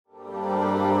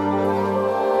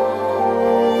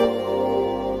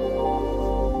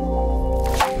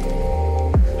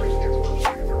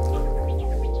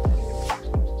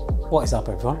What is up,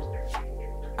 everyone?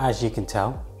 As you can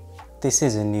tell, this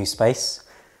is a new space.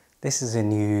 This is a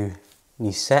new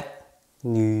set,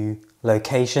 new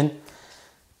location.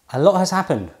 A lot has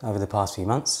happened over the past few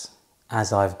months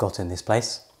as I've gotten this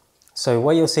place. So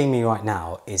where you're seeing me right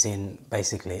now is in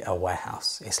basically a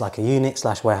warehouse. It's like a unit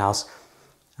slash warehouse,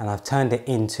 and I've turned it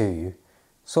into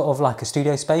sort of like a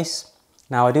studio space.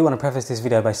 Now I do want to preface this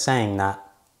video by saying that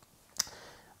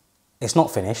it's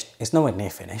not finished, it's nowhere near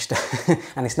finished,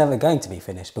 and it's never going to be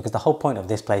finished, because the whole point of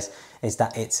this place is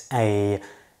that it's a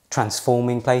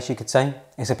transforming place, you could say.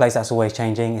 It's a place that's always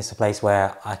changing. It's a place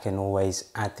where I can always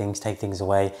add things, take things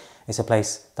away. It's a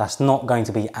place that's not going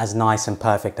to be as nice and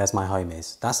perfect as my home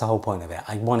is. That's the whole point of it.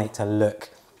 I want it to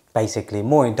look basically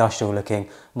more industrial looking,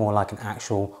 more like an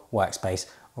actual workspace,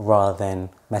 rather than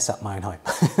mess up my own home.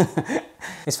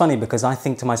 It's funny because I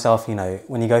think to myself, you know,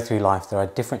 when you go through life, there are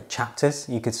different chapters,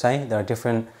 you could say. There are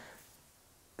different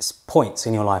points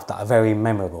in your life that are very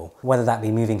memorable, whether that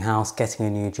be moving house, getting a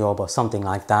new job, or something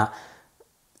like that.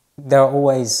 There are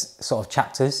always sort of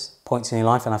chapters, points in your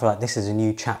life, and I feel like this is a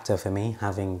new chapter for me,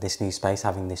 having this new space,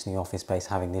 having this new office space,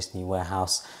 having this new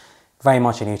warehouse. Very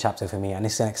much a new chapter for me, and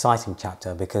it's an exciting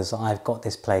chapter because I've got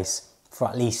this place for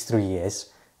at least 3 years.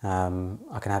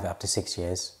 I can have it up to 6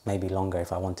 years, maybe longer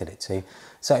if I wanted it to.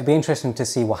 So it'd be interesting to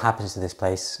see what happens to this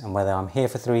place, and whether I'm here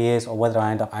for 3 years or whether I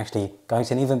end up actually going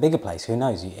to an even bigger place. Who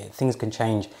knows? Things can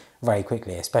change very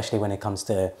quickly, especially when it comes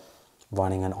to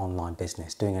running an online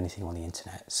business, doing anything on the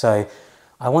internet. So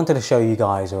I wanted to show you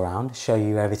guys around, show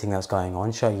you everything that's going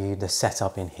on, show you the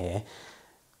setup in here,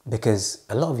 because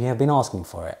a lot of you have been asking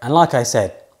for it. And like I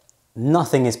said,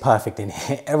 nothing is perfect in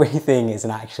here. Everything is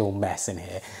an actual mess in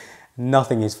here.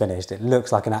 Nothing is finished. It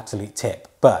looks like an absolute tip,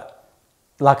 but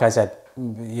like I said,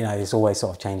 you know, it's always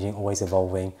sort of changing, always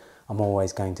evolving. I'm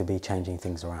always going to be changing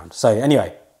things around. So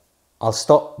anyway, I'll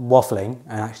stop waffling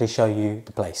and actually show you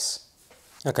the place.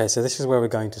 Okay, so this is where we're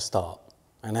going to start.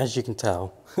 And as you can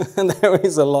tell, there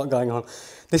is a lot going on.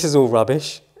 This is all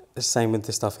rubbish. The same with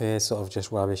this stuff here, sort of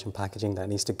just rubbish and packaging that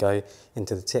needs to go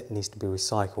into the tip, needs to be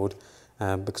recycled,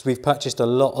 because we've purchased a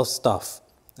lot of stuff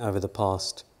over the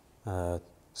past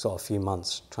sort of few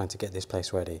months trying to get this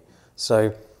place ready.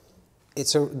 So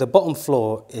the bottom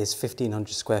floor is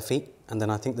 1,500 square feet, and then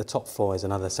I think the top floor is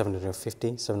another 700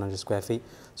 square feet.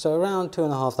 So around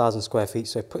 2,500 square feet,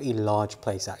 so a pretty large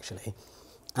place actually.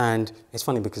 And it's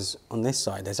funny because on this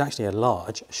side, there's actually a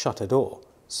large shutter door.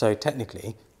 So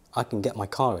technically, I can get my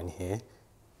car in here,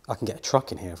 I can get a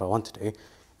truck in here if I wanted to,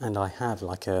 and I have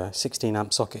like a 16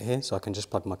 amp socket here, so I can just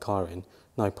plug my car in,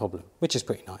 no problem, which is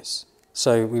pretty nice.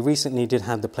 So we recently did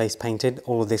have the place painted.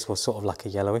 All of this was sort of like a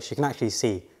yellowish. You can actually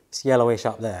see it's yellowish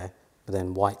up there, but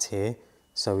then white here.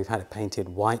 So we've had it painted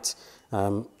white.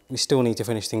 We still need to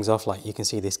finish things off. Like you can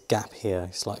see this gap here.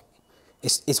 It's like,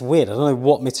 it's weird. I don't know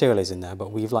what material is in there,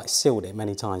 but we've like sealed it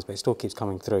many times, but it still keeps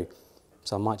coming through.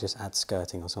 So I might just add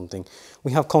skirting or something.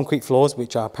 We have concrete floors,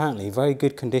 which are apparently very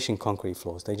good condition concrete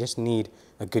floors. They just need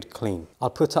a good clean. I'll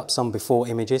put up some before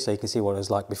images so you can see what it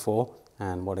was like before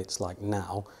and what it's like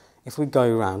now. If we go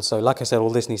around, so like I said,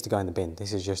 all this needs to go in the bin.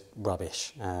 This is just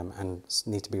rubbish and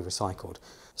needs to be recycled.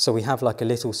 So we have like a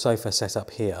little sofa set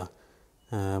up here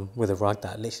with a rug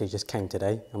that literally just came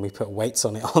today, and we put weights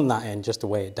on it on that end just to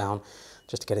weigh it down,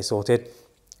 just to get it sorted.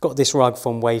 Got this rug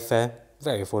from Wayfair,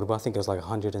 very affordable. I think it was like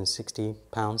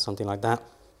 £160, something like that.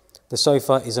 The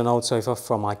sofa is an old sofa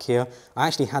from IKEA. I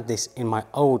actually had this in my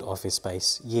old office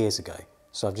space years ago,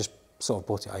 so I've just sort of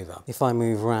brought it over. If I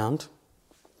move around,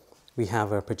 we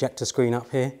have a projector screen up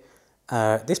here.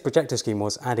 This projector screen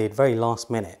was added very last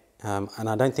minute, and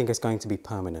I don't think it's going to be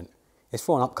permanent. It's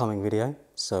for an upcoming video,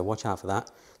 so watch out for that.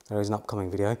 There is an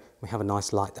upcoming video. We have a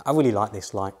nice light. I really like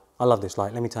this light. I love this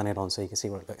light. Let me turn it on so you can see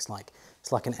what it looks like.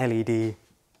 It's like an LED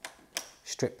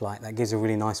strip light that gives a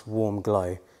really nice warm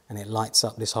glow, and it lights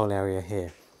up this whole area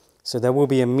here. So there will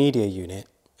be a media unit,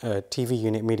 a TV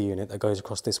unit, media unit that goes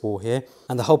across this wall here.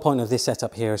 And the whole point of this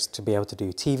setup here is to be able to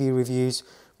do TV reviews,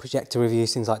 projector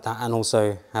reviews, things like that, and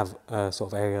also have a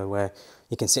sort of area where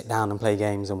you can sit down and play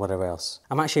games and whatever else.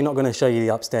 I'm actually not going to show you the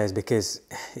upstairs because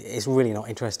it's really not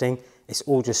interesting. It's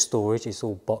all just storage, it's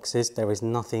all boxes. There is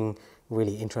nothing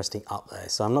really interesting up there,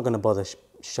 so I'm not going to bother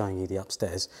showing you the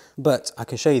upstairs. But I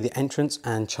can show you the entrance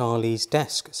and Charlie's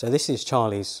desk. So this is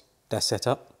Charlie's desk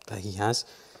setup that he has.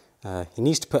 He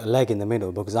needs to put a leg in the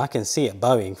middle because I can see it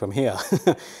bowing from here.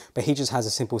 But he just has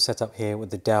a simple setup here with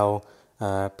the Dell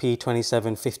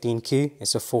P2715Q.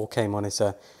 It's a 4K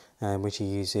monitor which he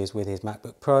uses with his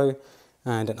MacBook Pro,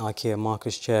 and an IKEA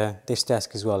Marcus chair. This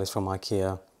desk as well is from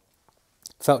IKEA.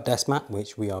 Felt desk mat,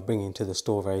 which we are bringing to the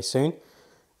store very soon.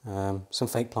 some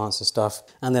fake plants and stuff.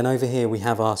 And then over here we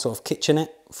have our sort of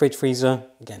kitchenette, fridge freezer.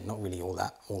 Again, not really all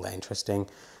that interesting.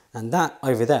 And that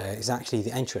over there is actually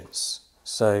the entrance.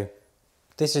 So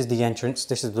this is the entrance.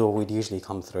 This is the door we'd usually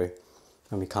come through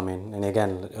when we come in. And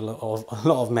again, a lot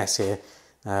of mess here.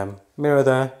 Mirror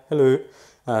there, hello.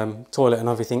 Toilet and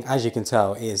everything. As you can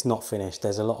tell, it is not finished.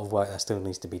 There's a lot of work that still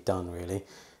needs to be done, really.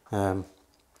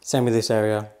 Same with this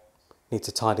area. Need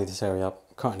to tidy this area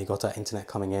up. Currently got our internet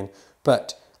coming in,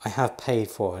 but I have paid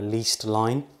for a leased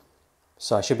line,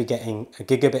 so I should be getting a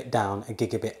gigabit down, a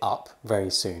gigabit up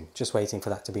very soon. Just waiting for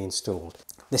that to be installed.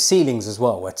 The ceilings as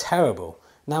well were terrible.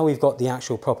 Now we've got the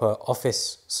actual proper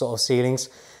office sort of ceilings,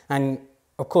 and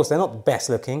of course they're not the best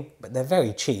looking, but they're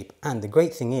very cheap. And the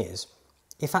great thing is,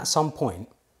 if at some point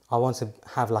I want to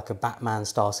have like a Batman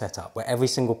style setup where every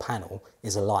single panel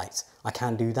is a light, I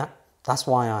can do that. That's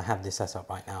why I have this setup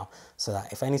right now, so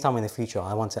that if any time in the future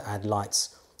I want to add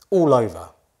lights all over,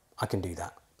 I can do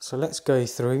that. So let's go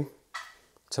through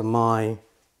to my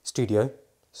studio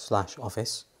 /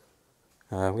 office.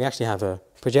 We actually have a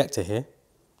projector here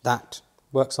that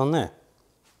works on there.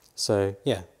 So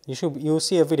yeah, you'll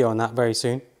see a video on that very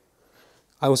soon.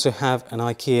 I also have an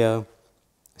IKEA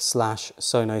 /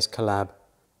 Sonos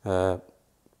collab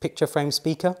picture frame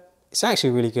speaker. It's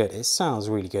actually really good. It sounds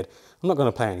really good. I'm not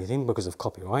going to play anything because of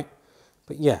copyright,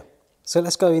 but yeah. So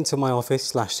let's go into my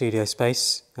office / studio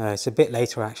space. It's a bit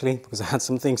later actually because I had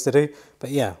some things to do, but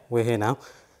yeah, we're here now.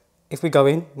 If we go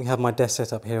in, we have my desk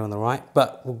set up here on the right,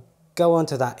 but we'll go on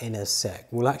to that in a sec.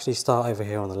 We'll actually start over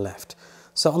here on the left.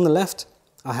 So on the left,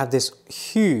 I have this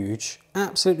huge,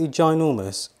 absolutely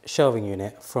ginormous shelving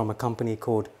unit from a company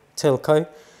called Tilco.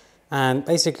 And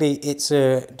basically it's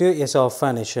a do-it-yourself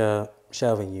furniture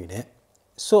shelving unit,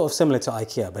 sort of similar to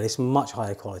IKEA, but it's much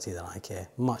higher quality than IKEA,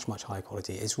 much higher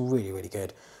quality. It's really, really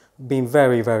good. Been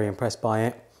very, very impressed by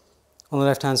it. On the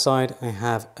left hand side, I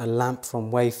have a lamp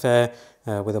from Wayfair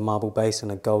with a marble base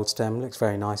and a gold stem. Looks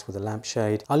very nice with a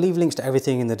lampshade. I'll leave links to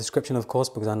everything in the description, of course,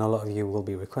 because I know a lot of you will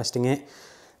be requesting it.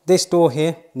 This door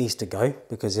here needs to go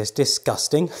because it's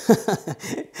disgusting.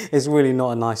 It's really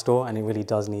not a nice door and it really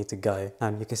does need to go.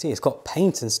 You can see it's got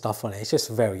paint and stuff on it. It's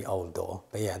just a very old door,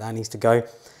 but yeah, that needs to go.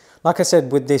 Like I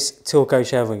said, with this Tilco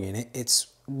shelving unit, it's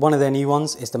one of their new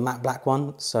ones. It's the matte black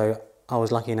one. So I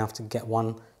was lucky enough to get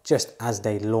one just as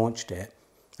they launched it.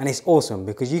 And it's awesome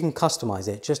because you can customize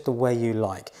it just the way you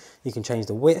like. You can change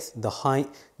the width, the height,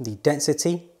 the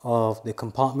density of the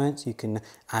compartments. You can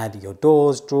add your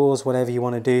doors, drawers, whatever you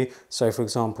want to do. So for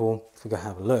example, if we go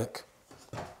have a look,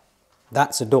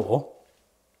 that's a door,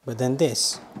 but then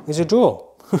this is a drawer.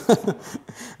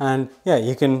 And yeah,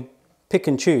 you can pick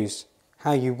and choose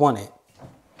how you want it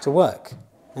to work.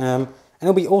 And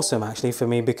it'll be awesome actually for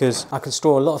me because I can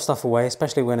store a lot of stuff away,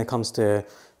 especially when it comes to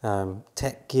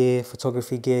tech gear,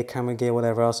 photography gear, camera gear,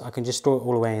 whatever else. I can just store it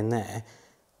all away in there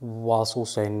whilst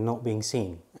also not being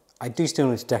seen. I do still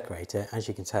need to decorate it. As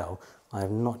you can tell, I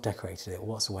have not decorated it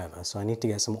whatsoever. So I need to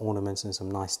get some ornaments and some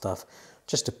nice stuff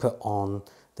just to put on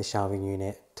the shelving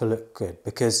unit to look good.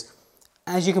 Because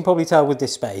as you can probably tell with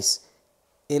this space,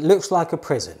 it looks like a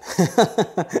prison.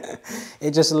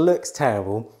 It just looks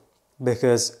terrible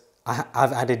because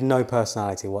I've added no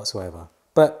personality whatsoever.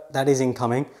 But that is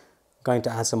incoming. Going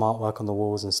to add some artwork on the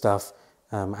walls and stuff,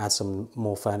 add some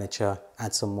more furniture,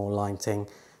 add some more lighting.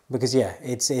 Because yeah,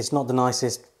 it's not the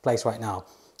nicest place right now.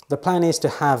 The plan is to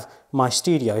have my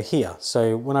studio here.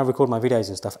 So when I record my videos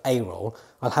and stuff, A-roll,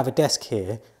 I'll have a desk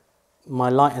here. My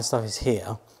light and stuff is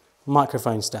here,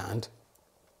 microphone stand,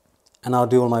 and I'll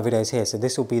do all my videos here. So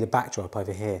this will be the backdrop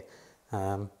over here.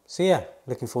 So yeah,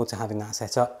 looking forward to having that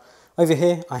set up. Over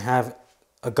here, I have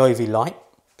a Govee light.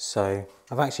 So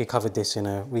I've actually covered this in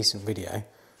a recent video.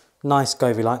 Nice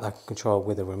Govee light that I can control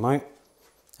with a remote.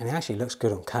 And it actually looks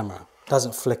good on camera.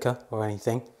 Doesn't flicker or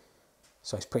anything.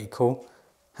 So it's pretty cool.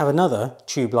 Have another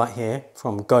tube light here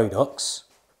from Godox.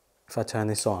 If I turn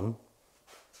this on,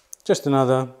 just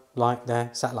another light there.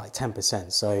 It's at like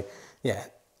 10%. So yeah,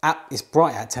 it's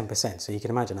bright at 10%. So you can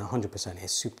imagine at 100%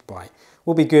 it's super bright.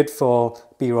 Will be good for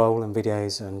B-roll and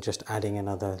videos and just adding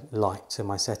another light to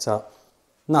my setup.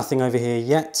 Nothing over here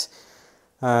yet.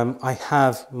 I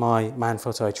have my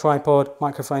Manfrotto tripod,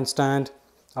 microphone stand.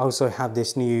 I also have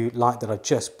this new light that I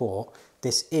just bought.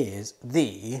 This is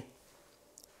the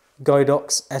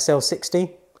Godox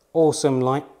SL60. Awesome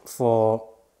light for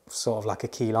sort of like a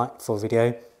key light for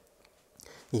video.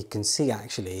 You can see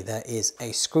actually there is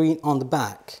a screen on the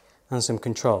back and some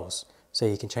controls. So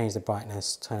you can change the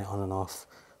brightness, turn it on and off,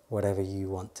 whatever you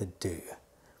want to do.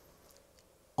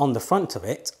 On the front of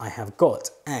it, I have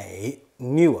got a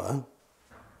newer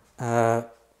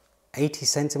 80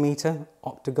 centimeter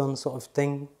octagon sort of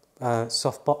thing,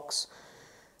 soft box.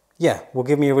 Yeah, will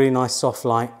give me a really nice soft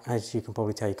light. As you can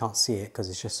probably tell, you can't see it because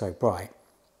it's just so bright.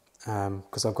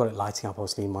 Because I've got it lighting up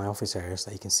obviously in my office area so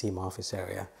that you can see my office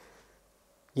area.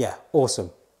 Yeah,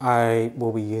 awesome. I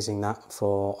will be using that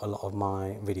for a lot of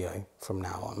my video from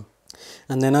now on.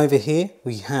 And then over here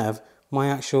we have my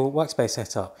actual workspace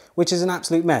setup, which is an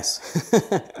absolute mess.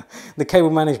 The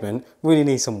cable management really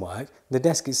needs some work. The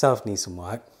desk itself needs some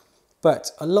work.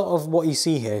 But a lot of what you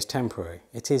see here is temporary.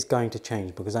 It is going to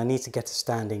change because I need to get a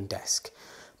standing desk.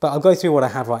 But I'll go through what I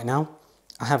have right now.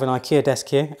 I have an IKEA desk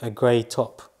here, a grey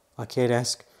top IKEA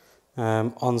desk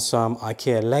on some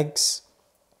IKEA legs.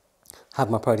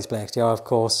 Have my Pro Display XDR, of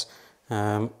course,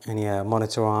 and yeah,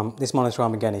 monitor arm. This monitor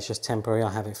arm again is just temporary.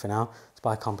 I have it for now. It's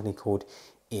by a company called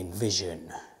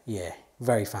Envision. Yeah,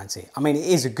 very fancy. I mean, it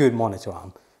is a good monitor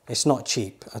arm. It's not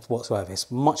cheap whatsoever.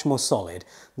 It's much more solid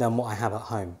than what I have at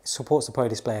home. It supports the Pro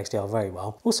Display XDR very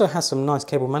well. Also has some nice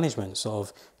cable management sort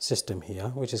of system here,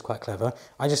 which is quite clever.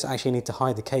 I just actually need to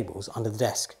hide the cables under the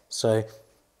desk. So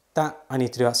that I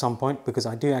need to do at some point because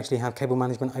I do actually have cable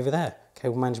management over there.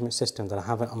 Cable management system that I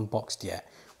haven't unboxed yet,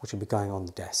 which will be going on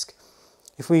the desk.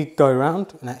 If we go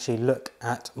around and actually look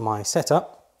at my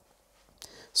setup.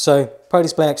 So Pro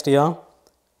Display XDR,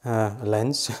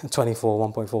 lens,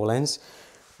 24 1.4 lens.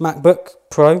 MacBook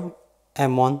Pro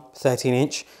M1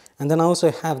 13-inch, and then I also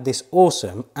have this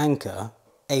awesome Anker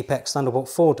Apex Thunderbolt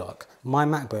 4 dock. My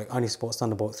MacBook only supports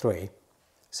Thunderbolt 3,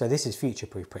 so this is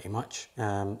future-proof pretty much.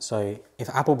 So if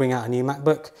Apple bring out a new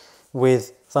MacBook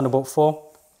with Thunderbolt 4,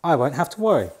 I won't have to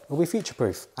worry, it'll be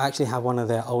future-proof. I actually have one of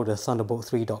their older Thunderbolt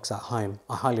 3 docks at home.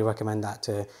 I highly recommend that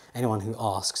to anyone who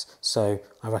asks, so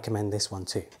I recommend this one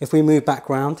too. If we move back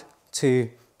round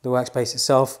to the workspace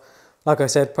itself, like I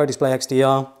said, Pro Display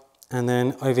XDR, and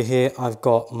then over here I've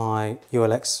got my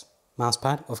UltraLinx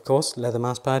mousepad, of course, leather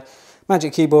mousepad,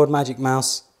 Magic Keyboard, Magic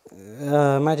Mouse.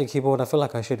 Magic Keyboard, I feel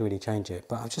like I should really change it,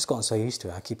 but I've just gotten so used to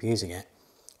it, I keep using it.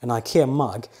 An IKEA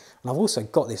mug, and I've also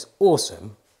got this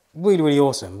awesome, really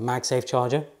awesome MagSafe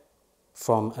charger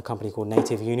from a company called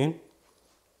Native Union.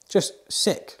 Just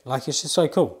sick, like it's just so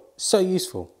cool, so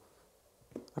useful.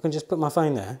 I can just put my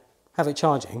phone there, have it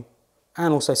charging,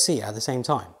 and also see it at the same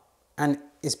time. And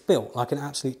it's built like an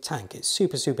absolute tank. It's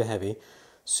super heavy,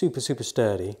 super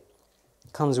sturdy.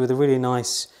 Comes with a really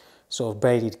nice sort of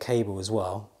braided cable as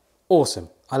well. Awesome,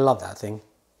 I love that thing.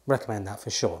 Recommend that for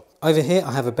sure. Over here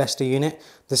I have a Besta unit.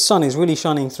 The sun is really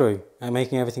shining through and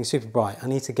making everything super bright. I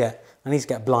need to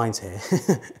get blinds here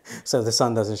so the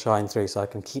sun doesn't shine through, so I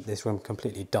can keep this room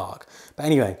completely dark. But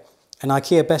anyway, an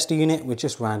IKEA Besta unit with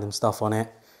just random stuff on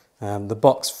it. The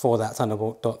box for that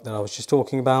Thunderbolt dock that I was just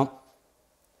talking about.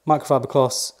 Microfiber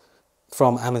cloths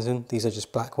from Amazon, these are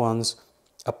just black ones.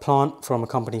 A plant from a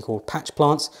company called Patch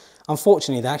Plants.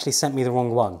 Unfortunately, they actually sent me the wrong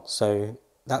one, so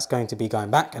that's going to be going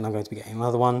back and I'm going to be getting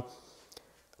another one.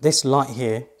 This light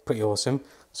here, pretty awesome.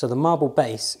 So the marble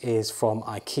base is from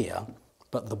IKEA,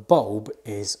 but the bulb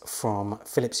is from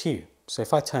Philips Hue. So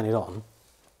if I turn it on,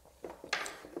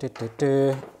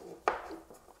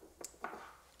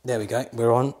 there we go,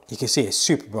 we're on. You can see it's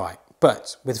super bright.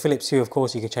 But with Philips Hue, of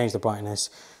course, you can change the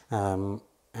brightness and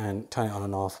turn it on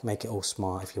and off, make it all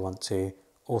smart if you want to.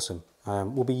 Awesome.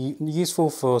 Will be useful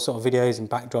for sort of videos and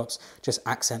backdrops, just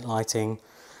accent lighting.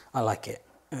 I like it.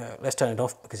 Let's turn it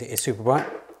off because it is super bright.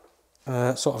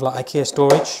 Sort of like IKEA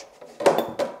storage.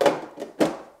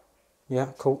 Yeah,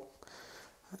 cool.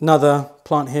 Another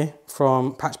plant here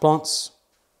from Patch Plants.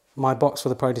 My box for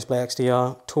the Pro Display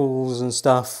XDR, tools and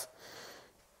stuff.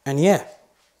 And yeah,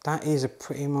 that is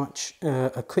pretty much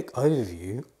a quick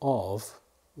overview of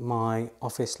my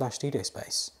office/studio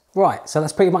space. Right, so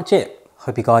that's pretty much it.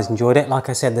 Hope you guys enjoyed it. Like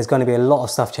I said, there's going to be a lot of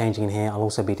stuff changing in here. I'll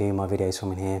also be doing my videos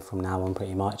from in here from now on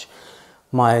pretty much.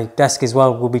 My desk as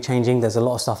well will be changing. There's a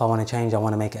lot of stuff I want to change. I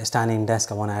want to make it a standing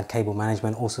desk. I want to add cable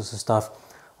management, all sorts of stuff.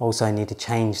 Also, I need to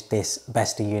change this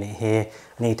Besta unit here.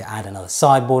 I need to add another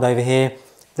sideboard over here.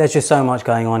 There's just so much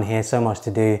going on here, so much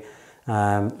to do.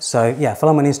 So yeah,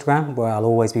 follow me on Instagram where I'll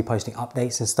always be posting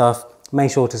updates and stuff. Make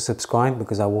sure to subscribe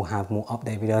because I will have more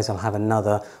update videos. I'll have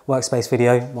another workspace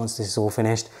video once this is all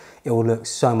finished. It will look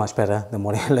so much better than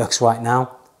what it looks right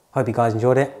now. Hope you guys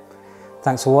enjoyed it.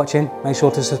 Thanks for watching. Make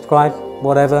sure to subscribe,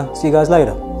 whatever. See you guys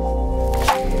later.